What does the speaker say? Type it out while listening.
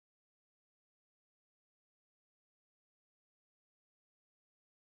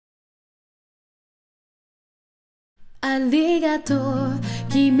ありがとう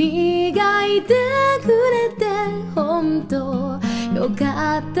君がいてくれて本当よ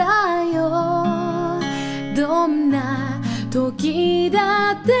かったよどんな時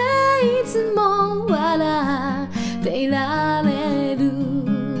だっていつも笑っていられる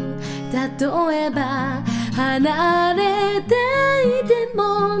例えば離れていて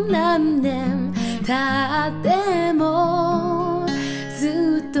も何年経っても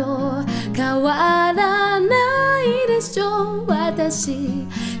ずっと変わらないでしょ私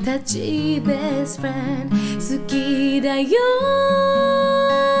たちベストフレンド好きだよ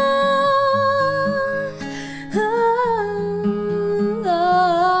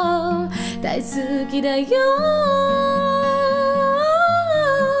大好きだよ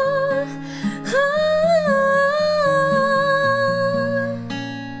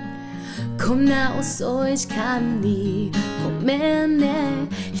こんな遅い時間にごめんね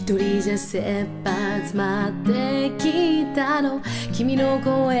一人じゃ切羽詰まってきたの君の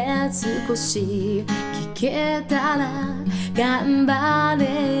声少し聞けたら頑張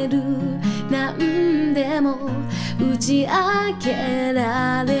れる何でも打ち明け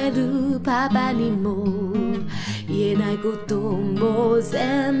られるパパにも言えないことも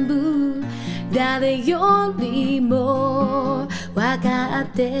全部誰よりも分かっ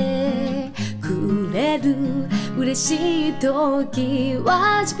てくれる嬉しい時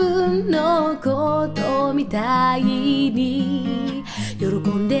は自分のことみたいに喜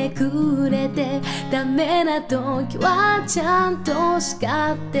んでくれてダメな時はちゃんと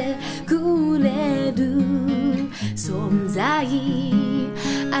叱ってくれる存在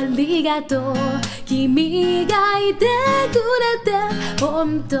ありがとう君がいてくれて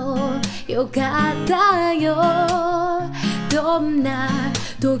本当よかったよどんな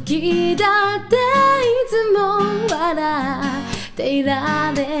時だっていつも笑ってい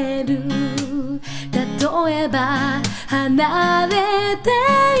られる例えば離れて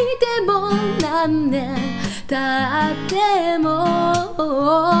いても何年経って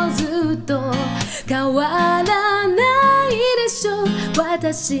もずっと変わらないでしょ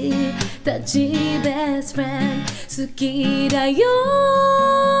私たちベストフレンド好きだよ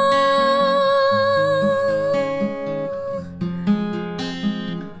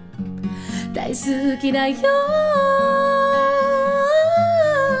大好きだよ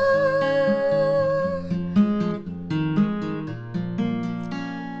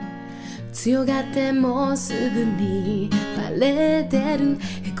強がってもすぐにバレてる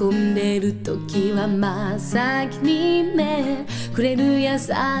へこんでる時は真っ先に目くれる優し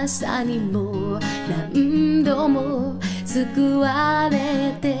さにも何度も救わ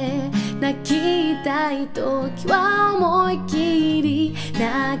れて泣きたい時は思いっきり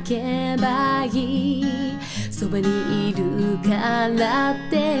泣けばいいそばにいるからっ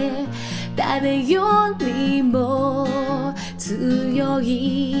て誰よりも強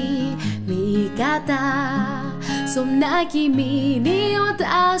い味方そんな君に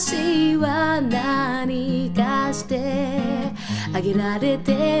私は何かしてあげられ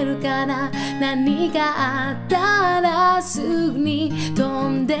てるかな何かあったらすぐに飛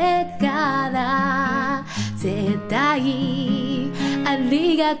んでから絶対あ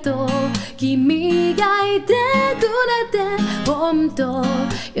りがとう君がいてくれて本当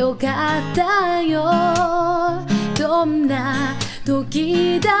よかったよどんな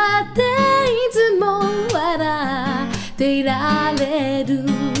時だっていつも笑っていられる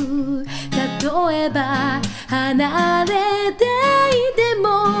例えば離れていて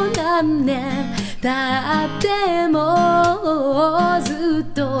も何年経ってもず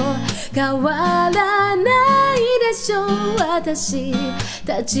っと変わらないでしょ私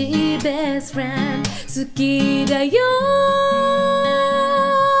たちベストフレンド好きだよ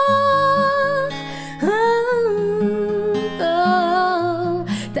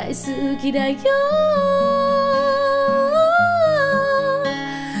大好きだよ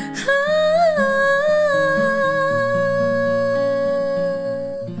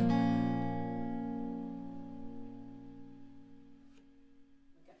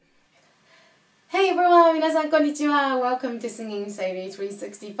Hey everyone! 皆さんこんにちは Welcome to Singing Sayulee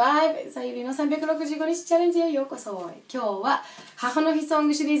 365 Sayulee の365日チャレンジへようこそ今日は母の日ソン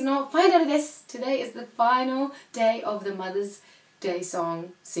グシリーズのファイナルです Today is the final day of the Mother's Day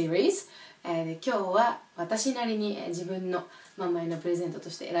Song Series 今日は私なりに自分のママへのプレゼントと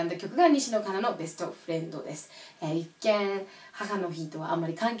して選んだ曲が西野カナのベストフレンドです、一見母の日とはあんま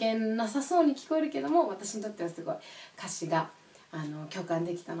り関係なさそうに聞こえるけども私にとってはすごい歌詞が共感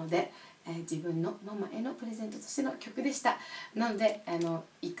できたので自分のママへのプレゼントとしての曲でしたなので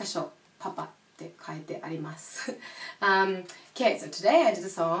一箇所パパって書いてあります。Okay, so today I did a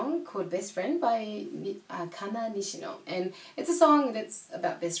song called Best Friend by Kana Nishino, and it's a song that's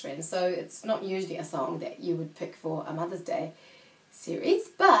about best friends, so it's not usually a song that you would pick for a Mother's Day series,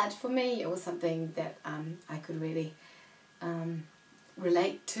 but for me it was something that I could really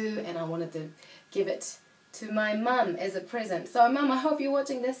relate to, and I wanted to give it to my mum as a present. So mum, I hope you're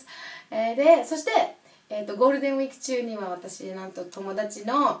watching this. で、そして、ゴールデンウィーク中には私なんと友達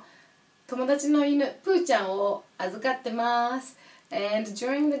の犬プーちゃんを預かってます。And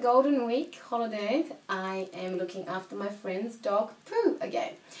during the Golden Week holiday, I am looking after my friend's dog Pooh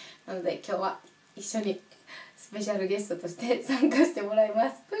again. なので今日は一緒にスペシャルゲストとして参加してもらいま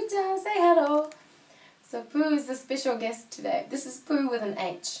す。プーちゃん、say hello. So Pooh is the special guest today. This is Pooh with an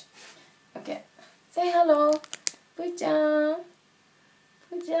H. Okay. Say hello. プーちゃん。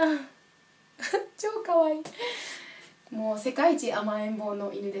プーちゃん。超かわいい。もう世界一甘えん坊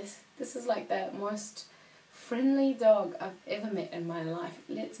の犬です。This is like the most friendly dog I've ever met in my life.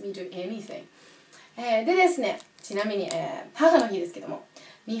 It lets me do anything. でですね、ちなみに、母の日ですけども、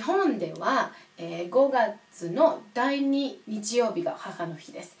日本では、5月の第2日曜日が母の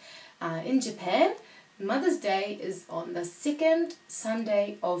日です。In Japan, Mother's Day is on the second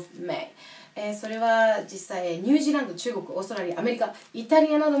Sunday of May. それは実際ニュージーランド、中国、オーストラリア、アメリカ、イタ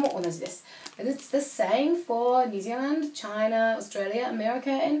リアなども同じです。And it's the same for New Zealand, China, Australia, America,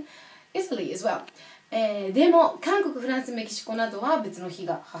 and Italy as well. でも韓国、フランス、メキシコなどは別の日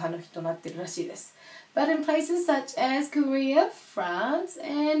が母の日となっているらしいです。But in places such as Korea, France,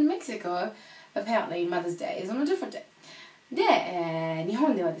 and Mexico, apparently Mother's Day is on a different day. で、日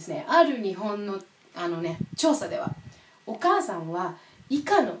本ではですね、ある日本の調査ではお母さんは以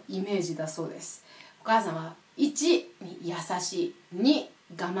下のイメージだそうです。お母さんは1、優しい、2、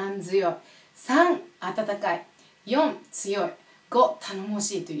我慢強い、3、温かい、4、強い、5、頼も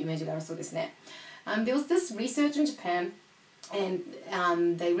しいというイメージがあるそうですね。There was this research in Japan,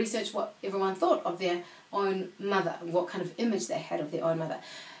 and they researched what everyone thought of their own mother, what kind of image they had of their own mother.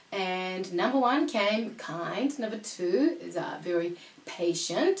 And number 1 came kind, number 2 is very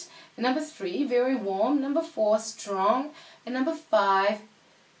patient, and number 3 very warm, number 4 strong, and number 5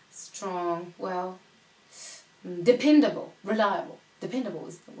 strong, well, dependable, reliable. Dependable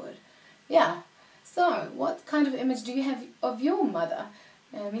is the word. Yeah. So, what kind of image do you have of your mother?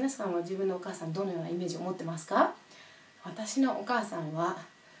 皆さんは自分のお母さんどのようなイメージを持ってますか？私のお母さんは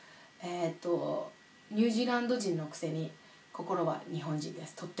ニュージーランド人のくせに心は日本人で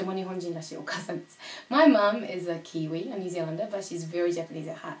す。とっても日本人らしいお母さんです。My mom is a Kiwi, a New Zealander, but she's very Japanese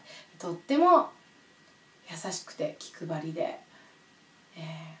at heart. とっても優しくて気配りで、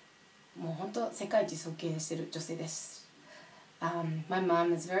もう本当世界一尊敬している女性です。My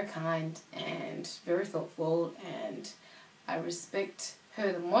mom is very kind and very thoughtful, and I respect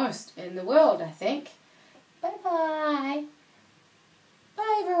her the most in the world, I think. Bye bye.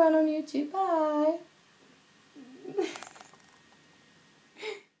 Bye everyone on YouTube. Bye.